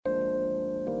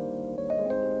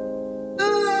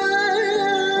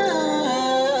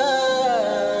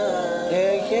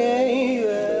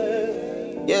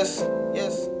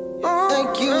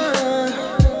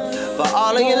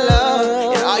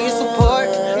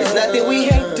nothing we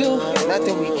can't do,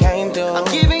 nothing we can't do. I'm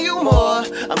giving you more,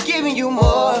 I'm giving you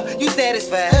more. You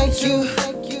satisfied? Thank you.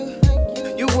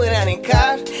 You went out and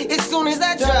caught as soon as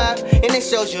I dropped, and it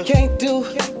shows you can't do.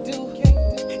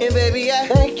 And baby, I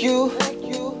thank you.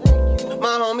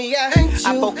 My homie, I hate you.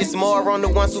 I focus more on the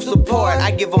ones who support.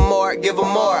 I give them more, give them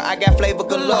more. I got flavor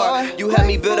galore. You helped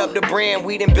me build up the brand,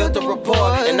 we done built a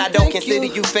rapport. And I don't consider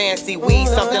you fancy, we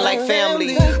something like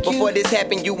family. Before this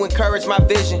happened, you encouraged my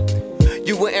vision.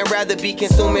 You wouldn't rather be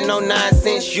consuming no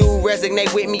nonsense. You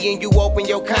resonate with me and you open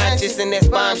your conscience, and that's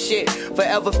bomb shit.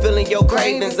 Forever feeling your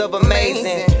cravings of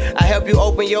amazing. I help you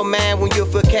open your mind when you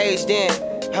feel caged in.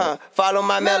 Follow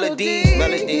my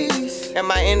melodies, and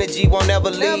my energy won't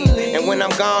ever leave. And when I'm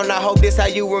gone, I hope this how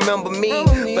you remember me.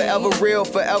 Forever real,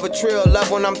 forever trill, love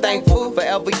when I'm thankful.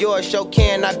 Forever yours,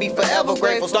 Shocan, I be forever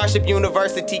grateful. Starship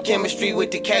University, chemistry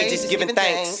with the cages, giving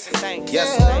thanks.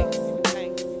 Yes,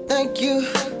 thank you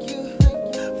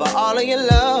for all of your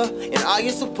love and all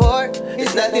your support.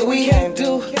 It's nothing we can't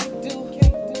do.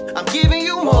 I'm giving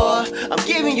you more, I'm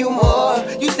giving you more.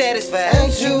 You satisfied?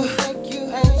 Thank you.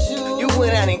 You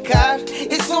went out and caught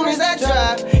as soon as I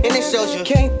dropped, and it shows you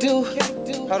can't do.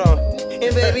 Hold on.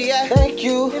 And baby, I thank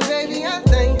you. And baby, I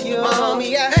thank you. My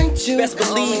homie, I thank you. Best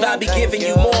believe I be giving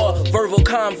you more. Verbal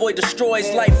convoy destroys,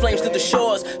 light flames to the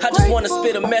shores. I just wanna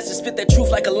spit a message, spit that truth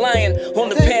like a lion. On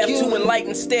the path to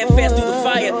enlighten, steadfast through the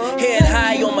fire. Head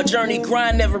high on my journey,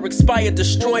 grind never expire.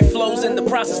 Destroy flows in the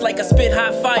process like I spit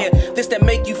hot fire. This that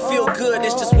make you feel good,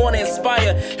 it's just wanna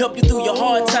inspire. Help you through your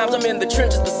hard times, I'm in the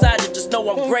trenches beside you. Just know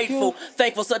I'm grateful,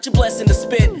 thankful, such a blessing to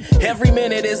spit. Every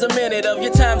minute is a minute of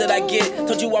your time that I get.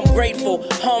 Told you I'm grateful,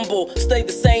 humble, stay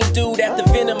the same dude after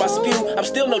venting my spew. I'm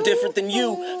still no different than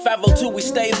you. 502, we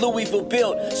stay Louisville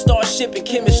built. Starship and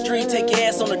chemistry, take your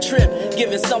ass on a trip.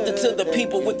 Giving something to the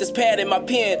people with this pad in my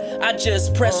pen. I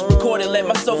just press record and let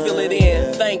my soul feel it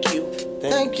in. Thank you.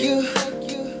 Thank you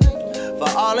for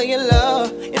all of your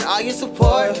love and all your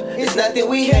support. It's nothing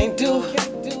we can't do.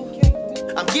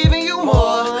 I'm giving you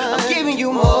more, I'm giving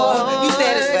you more. You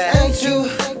satisfied? Thank you.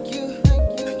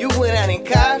 You went out and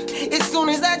caught as soon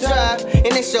as I dropped, and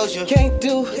it shows you can't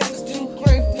do.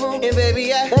 And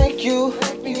baby, I thank you.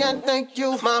 I thank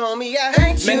you. My homie, I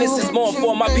thank you. Man, this is more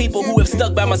for my people who have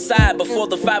stuck by my side. Before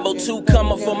the 502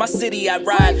 come up for my city, I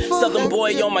ride. Southern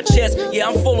boy on my chest, yeah,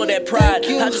 I'm full of that pride.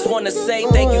 I just wanna say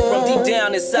thank you from deep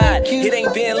down inside. It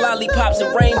ain't been lollipops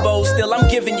and rainbows, still I'm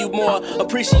giving you more.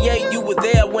 Appreciate you were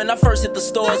there when I first hit the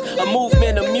stores. A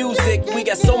movement of music, we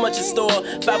got so much in store.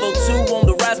 502 on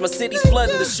the rise, my city's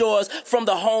flooding the shores. From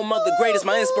the home of the greatest,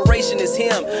 my inspiration is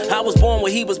him. I was born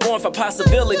where he was born for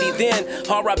possibility then.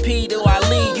 R.I.P. to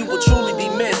Ali, you will truly be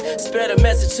missed. Spread a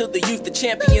message to the youth, the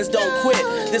champions don't quit.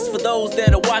 This for those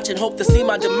that are watching, hope to see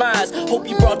my demise. Hope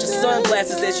you brought your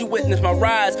sunglasses as you witness my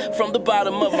rise. From the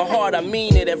bottom of my heart, I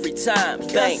mean it every time.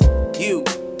 Thank you,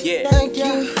 yeah. Thank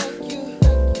you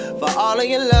for all of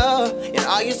your love and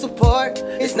all your support.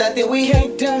 It's nothing we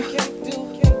can't do.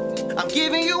 I'm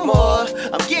giving you more,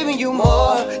 I'm giving you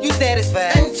more. You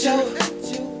satisfied? Thank you.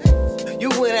 You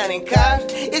went out and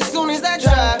caught as soon as I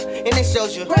dropped, and it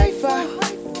shows you grateful.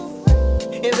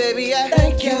 And baby, I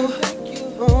thank you.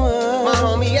 My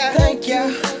homie, I thank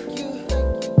you.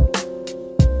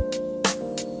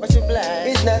 Much obliged.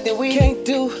 It's nothing we can't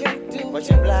do.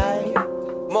 Much obliged.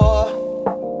 More.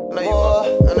 I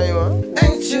know you want.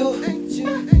 Thank you.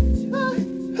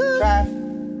 Try.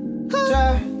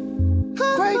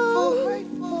 Grateful.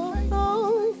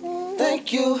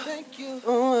 Thank you.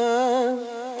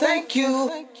 Thank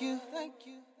you.